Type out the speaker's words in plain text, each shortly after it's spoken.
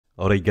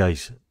Alright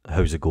guys,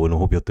 how's it going? I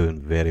hope you're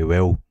doing very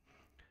well.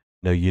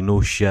 Now you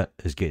know shit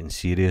is getting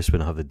serious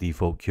when I have the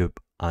default cube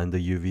and the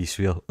UV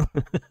sphere.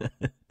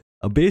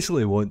 I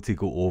basically want to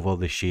go over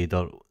the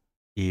shader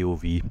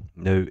AOV.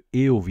 Now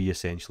AOV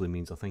essentially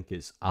means, I think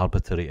it's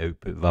arbitrary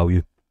output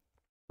value.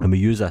 And we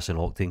use this in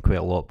Octane quite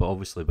a lot, but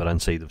obviously we're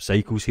inside of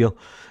cycles here.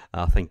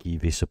 I think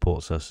EV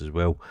supports this as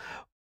well.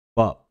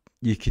 But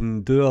you can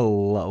do a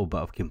little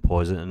bit of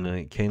compositing, and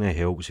it kind of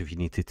helps if you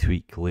need to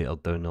tweak later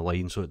down the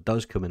line, so it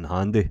does come in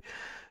handy.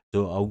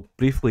 So I'll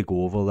briefly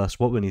go over this.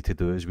 What we need to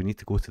do is we need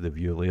to go to the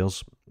view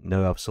layers.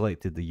 Now I've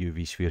selected the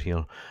UV sphere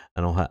here,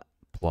 and I'll hit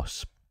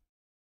plus.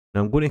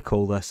 Now I'm going to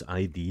call this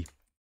ID,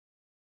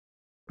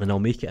 and I'll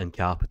make it in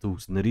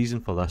capitals, and the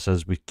reason for this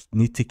is we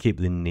need to keep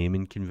the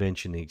naming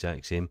convention the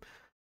exact same.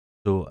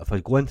 So if I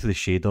go into the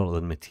shader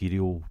and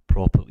material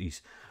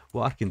properties,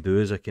 what I can do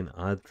is I can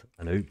add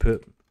an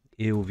output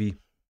AOV,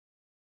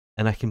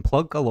 and I can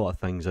plug a lot of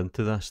things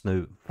into this.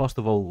 Now first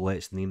of all,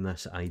 let's name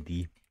this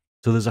ID.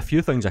 So there's a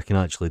few things I can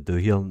actually do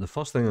here. The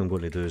first thing I'm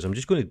going to do is I'm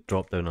just going to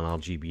drop down an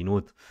RGB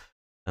node,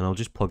 and I'll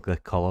just plug the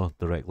colour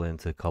directly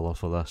into the colour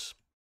for this,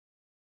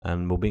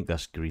 and we'll make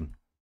this green.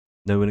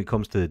 Now when it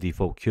comes to the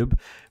default cube,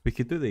 we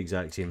could do the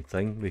exact same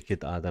thing. We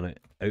could add an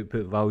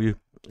output value,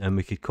 and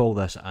we could call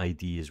this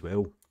ID as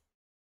well.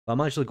 But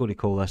I'm actually going to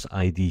call this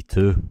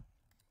ID2,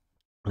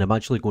 and I'm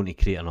actually going to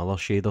create another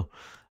shader,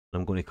 and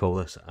I'm going to call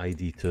this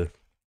ID2.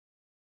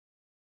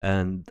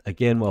 And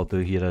again, what I'll do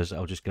here is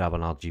I'll just grab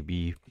an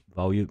RGB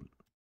value,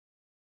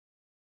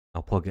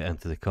 I'll plug it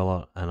into the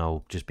colour, and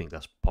I'll just make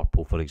this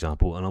purple for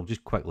example, and I'll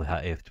just quickly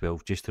hit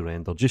F12 just to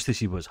render, just to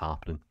see what's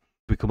happening.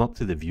 If we come up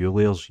to the view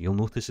layers, you'll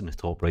notice in the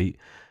top right,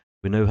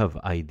 we now have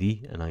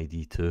ID and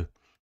ID2.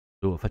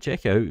 So if I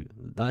check out,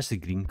 that's the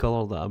green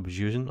colour that I was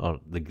using,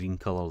 or the green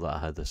colour that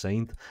I had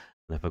assigned.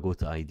 And if I go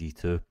to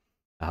ID2,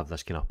 I have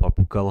this kind of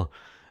purple colour.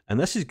 And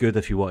this is good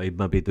if you want to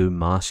maybe do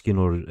masking,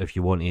 or if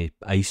you want to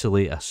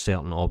isolate a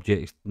certain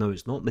object. Now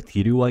it's not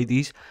material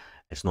IDs,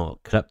 it's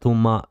not crypto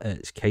mat,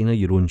 it's kind of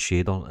your own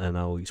shader, and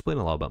I'll explain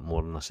a little bit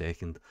more in a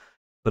second.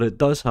 But it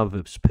does have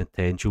its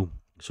potential,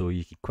 so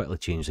you could quickly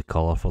change the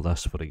colour for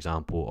this, for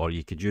example, or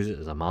you could use it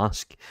as a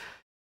mask.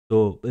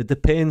 So it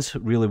depends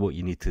really what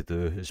you need to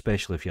do,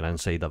 especially if you're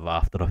inside of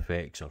After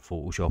Effects or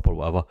Photoshop or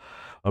whatever.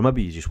 Or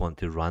maybe you just want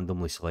to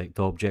randomly select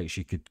objects,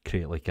 you could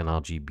create like an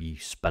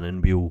RGB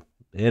spinning wheel.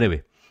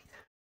 Anyway,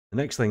 the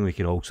next thing we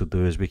can also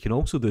do is we can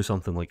also do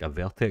something like a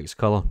vertex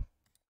colour.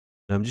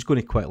 Now I'm just going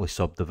to quickly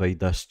subdivide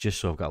this just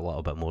so I've got a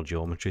little bit more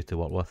geometry to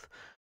work with.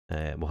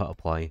 We'll hit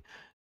apply,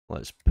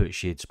 let's put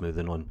shade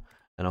smoothing on,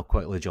 and I'll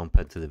quickly jump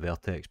into the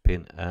vertex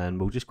paint, and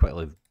we'll just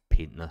quickly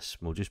paint this.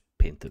 We'll just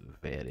paint it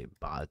very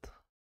bad.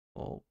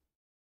 Oh,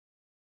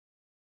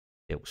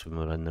 helps when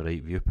we're in the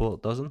right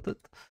viewport, doesn't it?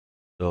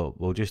 So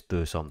we'll just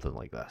do something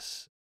like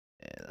this.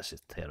 Yeah, this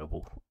is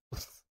terrible.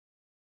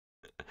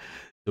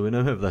 So we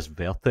now have this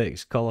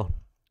vertex colour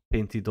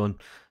painted on.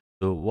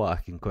 So what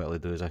I can quickly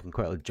do is I can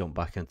quickly jump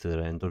back into the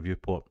render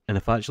viewport, and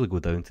if I actually go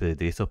down to the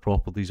data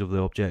properties of the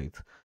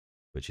object,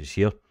 which is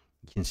here,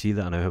 you can see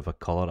that I now have a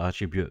colour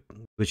attribute,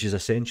 which is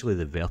essentially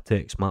the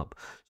vertex map.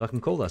 So I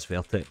can call this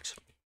vertex.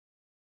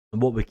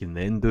 And what we can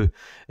then do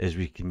is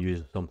we can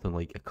use something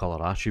like a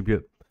colour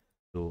attribute.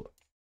 So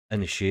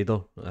in the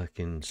shader, I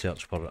can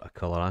search for a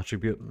colour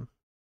attribute.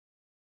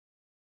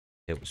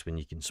 Helps when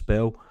you can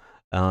spell.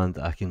 And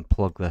I can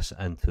plug this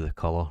into the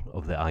colour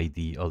of the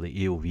ID or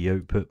the AOV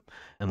output.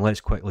 And let's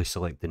quickly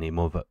select the name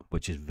of it,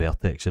 which is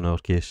vertex in our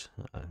case.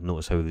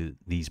 Notice how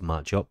these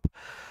match up.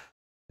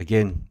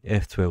 Again,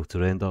 F12 to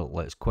render.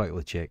 Let's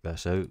quickly check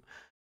this out.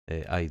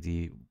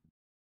 ID,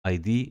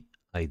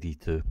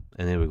 ID2,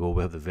 and there we go,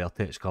 we have the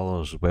vertex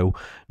colour as well.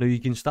 Now you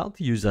can start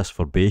to use this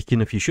for baking.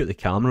 If you shoot the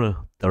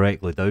camera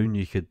directly down,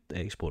 you could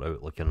export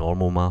out like a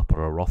normal map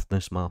or a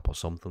roughness map or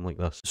something like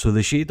this. So the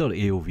shader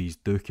AOVs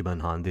do come in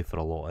handy for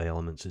a lot of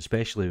elements,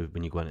 especially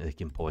when you go into the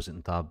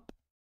compositing tab.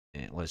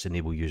 Let's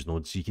enable use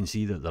nodes. You can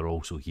see that they're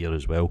also here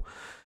as well.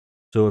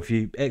 So if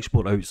you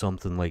export out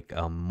something like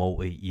a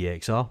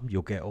multi-EXR,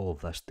 you'll get all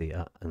of this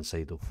data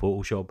inside of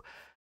Photoshop.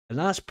 And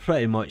that's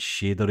pretty much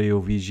shader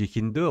AOVs. You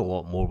can do a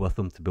lot more with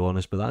them, to be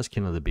honest, but that's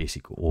kind of the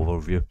basic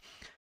overview.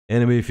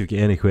 Anyway, if you've got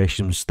any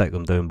questions, stick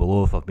them down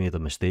below. If I've made a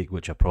mistake,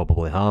 which I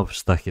probably have,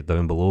 stick it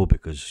down below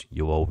because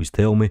you'll always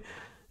tell me.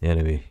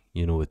 Anyway,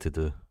 you know what to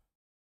do.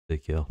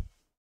 Take care.